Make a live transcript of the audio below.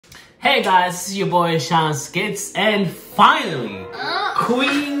Hey guys, this is your boy Sean Skits, and finally,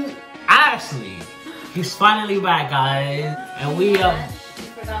 Queen Ashley. She's finally back, guys. And we You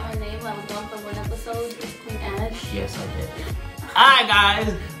forgot my name. I was gone for one episode. It's Queen Ash. Yes, I did. Alright,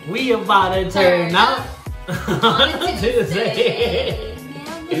 guys, we about to turn up on Tuesday.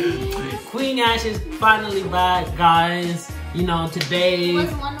 Queen Ash is finally back, guys. You know, today. It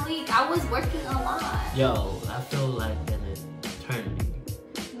was 1 week. I was working a lot. Yo, I feel like an eternity.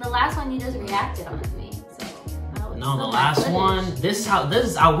 The last one you just reacted on me, so no, the last one. This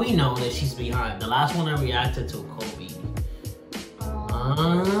is how we know that she's behind. The last one I reacted to Kobe.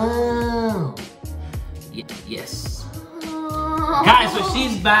 Oh, yes. Oh. Guys, so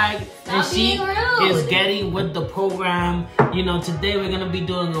she's back and Stop she being rude. is getting with the program. You know, today we're gonna be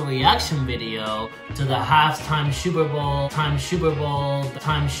doing a reaction video to the halftime Super Bowl. Super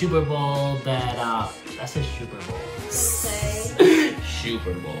Bowl that that's a Super Bowl. Okay.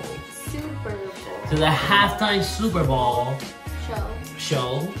 Super Bowl. Super Bowl. To the halftime Super Bowl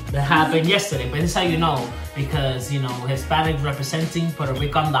show that happened yesterday. But this is how you know, because you know Hispanics representing Puerto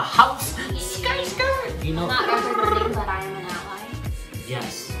Rico on the house. Skirt. You know. Not representing, but I am an ally.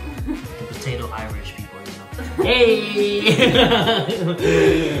 Yes. The potato Irish people, you know. Hey.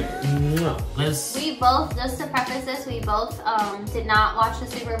 We both, just to preface this, we both did not watch the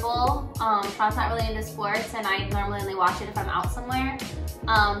Super Bowl. Sean's not really into sports, and I normally only watch it if I'm out somewhere.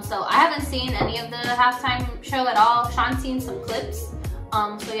 So I haven't seen any of the halftime show at all. Sean's seen some clips.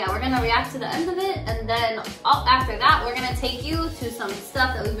 So yeah, we're gonna react to the end of it, and then after that, we're gonna take you to some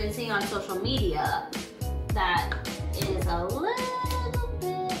stuff that we've been seeing on social media that is a little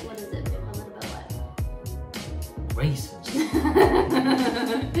bit, what is it? A little bit what? Racist.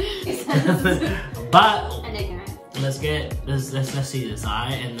 But And ignorant. let's see this,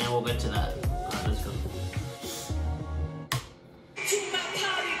 alright, and then we'll get to that. Alright, let's go.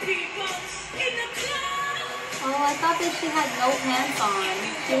 Oh, I thought that she had no pants on.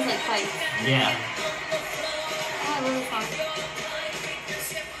 She was like tight. Yeah. Oh, I love this song.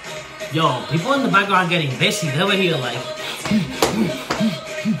 Yo, people in the background getting busy. They were here like.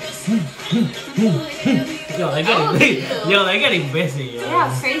 Yo, they're getting busy. Yo. Yeah,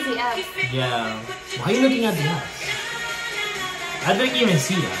 crazy abs. Yeah. Why are you looking at the ass? I didn't even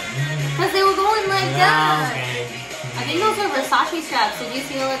see that. Because they were going like that. Okay. I think those were Versace straps. Did you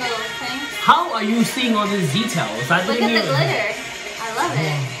see all of those things? How are you seeing all these details? I Look didn't at the even... glitter. I love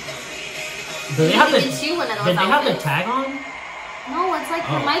it. Do they have the? Did you one of those Did they have the outfits? tag on? No, it's like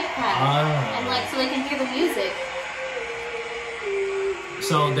the mic pad. Oh. And like so they can hear the music.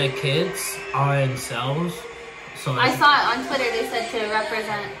 So the kids are in cells. So I saw it on Twitter. They said to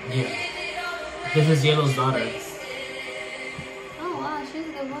represent. Yeah. This is JLO's daughter. Oh wow, she has a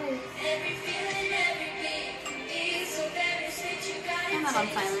good voice. I'm not on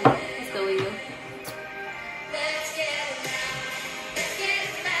silent. Let's go with you.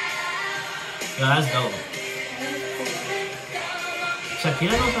 Yeah, that's dope.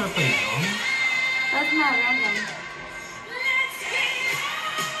 Shakira knows how to play drum. That's not random.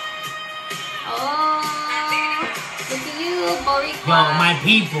 Oh, look at you, Boricua. Yo, my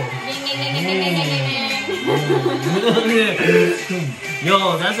people. Ding, ding, ding, ding, ding, ding, ding, ding.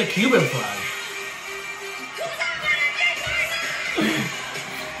 Yo, that's a Cuban flag.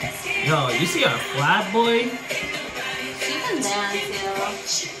 Yo, you see our flag, boy? She can dance, yo.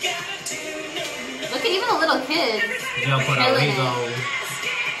 Look at even a little kid. Yo,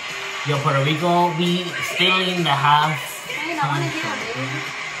 Puerto Rico, we still in the half. Hey, I want to hear it, baby.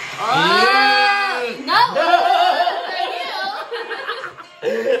 Oh, no!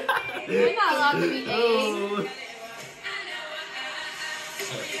 You're not allowed to be gay.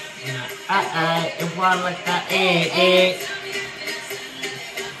 It was like that,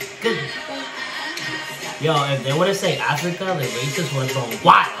 Good. Yo, if they would have said Africa, the racists would have gone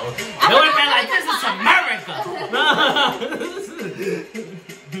wild. They would have been like, this is America.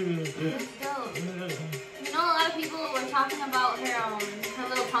 You know, a lot of people were talking about her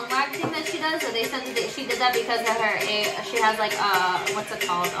little tongue waxing that she does. So they said that she did that because of her. She has like what's it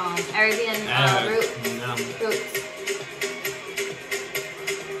called? Arabian roots.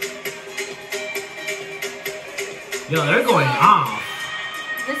 Yo, they're going off.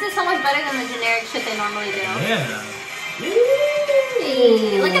 This is so much better than the generic shit they normally do. Yeah.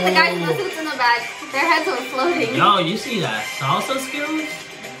 Hey, look at the guys in the suits in the back. Their heads were floating. Yo, you see that salsa skills?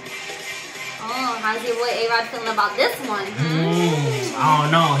 Oh, how's your boy A-Rod feeling about this one? Oh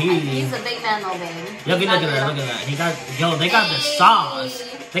no, he's a big man though, babe. Yo, look at that. He got, yo, they got the sauce.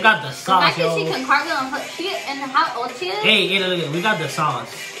 They got the sauce, yo. She can cartwheel and put she and how old she is? Hey, look at, we got the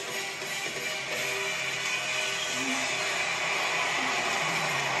sauce.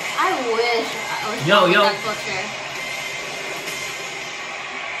 I wish I was that culture.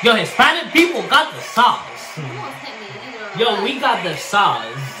 Yo, Hispanic people got the sauce. You almost hit me. Yo, we got the sauce.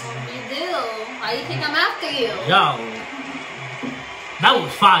 You do. Why do you think I'm after you? Yo. That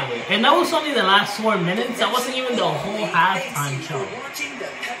was fire. And that was only the last 4 minutes. That wasn't even the whole halftime show. That's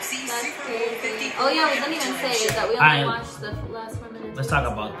crazy. Oh yeah, we didn't even say that we only watched the last 4 minutes. Let's talk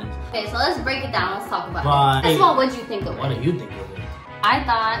about this. Okay, so let's break it down. Let's talk about it. First of all, what did you think of it? What do you think of it? I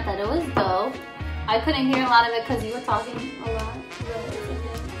thought that it was dope. I couldn't hear a lot of it because you were talking a lot.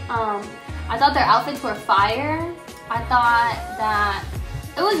 I thought their outfits were fire. I thought that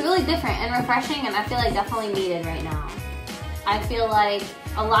it was really different and refreshing, and I feel like definitely needed right now. I feel like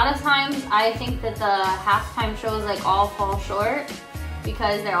a lot of times I think that the halftime shows like all fall short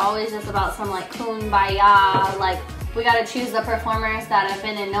because they're always just about some like kumbaya, like we gotta choose the performers that have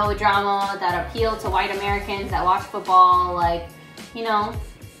been in no drama, that appeal to white Americans that watch football, like, you know,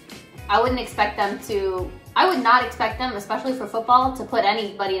 I would not expect them, especially for football, to put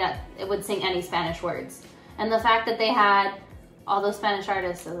anybody that would sing any Spanish words. And the fact that they had all those Spanish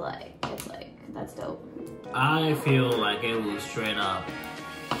artists is like, it's like, that's dope. I feel like it was straight up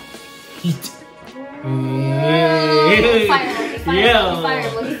heat. Fire.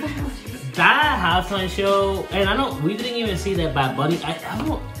 That halftime show, and I know we didn't even see that Bad Bunny.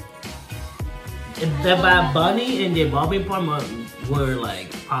 The Bad Bunny and the Bobby part were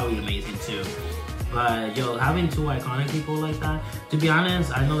like probably amazing too. But yo, having two iconic people like that, to be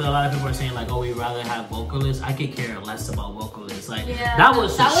honest, I know that a lot of people are saying like, oh, we'd rather have vocalists. I could care less about vocalists. Like, that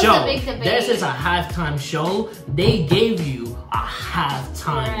was a show. This is a halftime show. They gave you a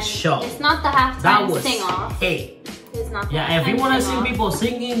halftime show. It's not the halftime sing-off. Hey. It's not. Yeah, if you want to see people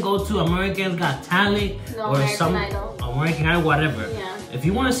singing, go to Americans Got Talent or American Idol, whatever. Yeah. If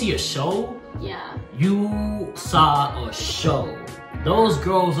you want to see a show, yeah, you saw a show. Those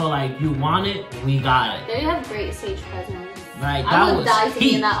girls are like, you want it, we got it. They have great stage presence. Like, I would die to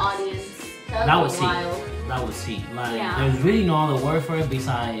be in that audience. That was wild. That was heat. Like, there's really no other word for it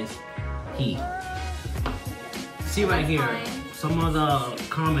besides heat. See right here, some of the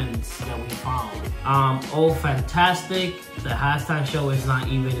comments that we found. Oh, fantastic. The halftime show is not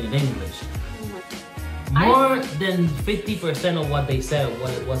even in English. More than 50% of what they said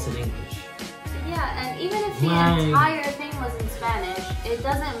was in English. Yeah, and even if the entire thing was in Spanish, it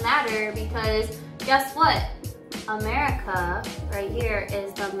doesn't matter because guess what? America right here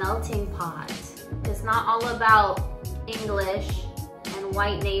is the melting pot. It's not all about English and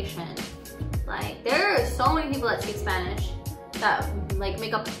white nation. Like, there are so many people that speak Spanish that like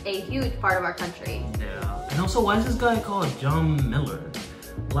make up a huge part of our country. Yeah, and also why is this guy called John Miller?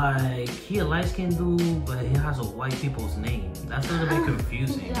 Like, he a light-skinned dude, but he has a white people's name. That's a little bit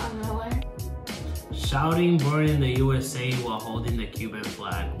confusing. John Miller. Shouting born in the USA while holding the Cuban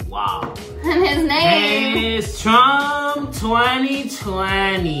flag. Wow. And his name is Trump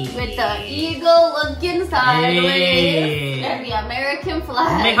 2020. With the eagle looking sideways and the American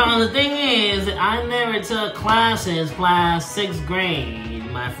flag. Because the thing is, I never took classes past 6th grade,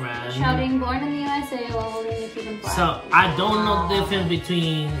 my friend. Shouting born in the USA while holding the Cuban flag. So, I don't know the difference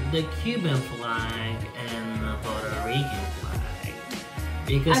between the Cuban flag and the Puerto Rican flag.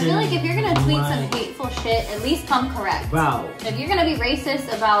 Because I feel like if you're gonna tweet some hateful shit, at least come correct. Bro. If you're gonna be racist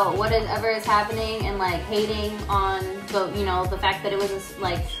about whatever is happening and like hating on the, you know, the fact that it was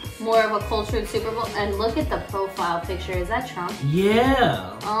like more of a cultured Super Bowl, and look at the profile picture. Is that Trump?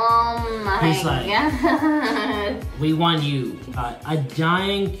 Yeah. Oh my God. We want you. A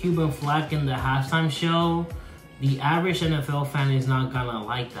giant Cuban flag in the halftime show. The average NFL fan is not gonna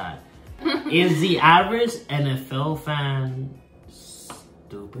like that. Is the average NFL fan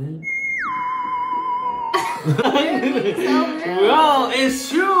stupid? Bro, it's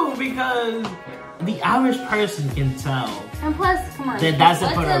true because the average person can tell. And plus, come on, that's a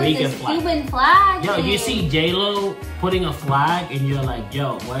Puerto Rican flag. Cuban flag. Yo, you see JLO putting a flag and you're like,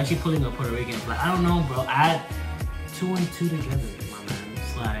 yo, why is she putting a Puerto Rican flag? I don't know, bro. Add 2 and 2 together, my man.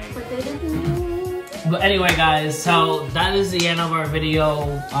 It's like. But anyway, guys, so that is the end of our video.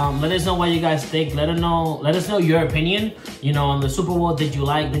 Let us know what you guys think. Let us know your opinion. You know, on the Super Bowl, did you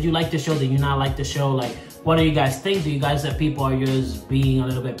like the show? Did you not like the show? Like, what do you guys think? Do you guys that people are just being a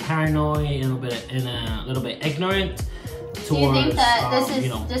little bit paranoid, a little bit ignorant? Do you think that this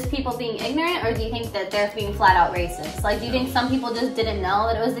is just people being ignorant, or do you think that they're being flat out racist? Like, do you think some people just didn't know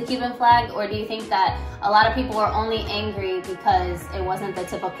that it was the Cuban flag, or do you think that a lot of people were only angry because it wasn't the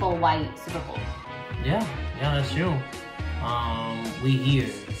typical white Super Bowl? Yeah, that's true. We here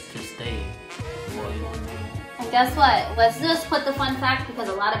to stay. And guess what? Let's just put the fun fact because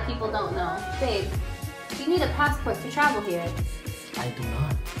a lot of people don't know. Babe, you need a passport to travel here. I do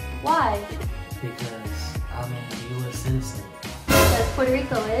not. Why? Because I'm a U.S. citizen. Because Puerto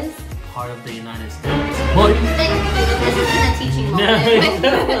Rico is part of the United States. Boy. Thank you. This isn't a teaching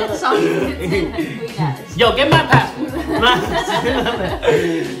moment. So, yo, get my passport.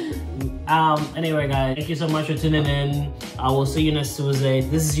 Anyway, guys, thank you so much for tuning in. I will see you next Tuesday.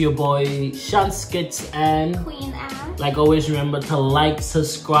 This is your boy Sean Skits, and Queen Ash. Like always, remember to like,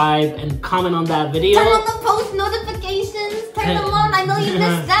 subscribe, and comment on that video. Turn on the post notifications. Turn them on. I know you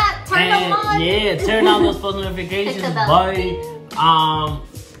missed that. Turn them on. Yeah, turn on those post notifications. Bye.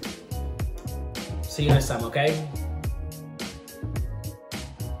 See you next time, okay?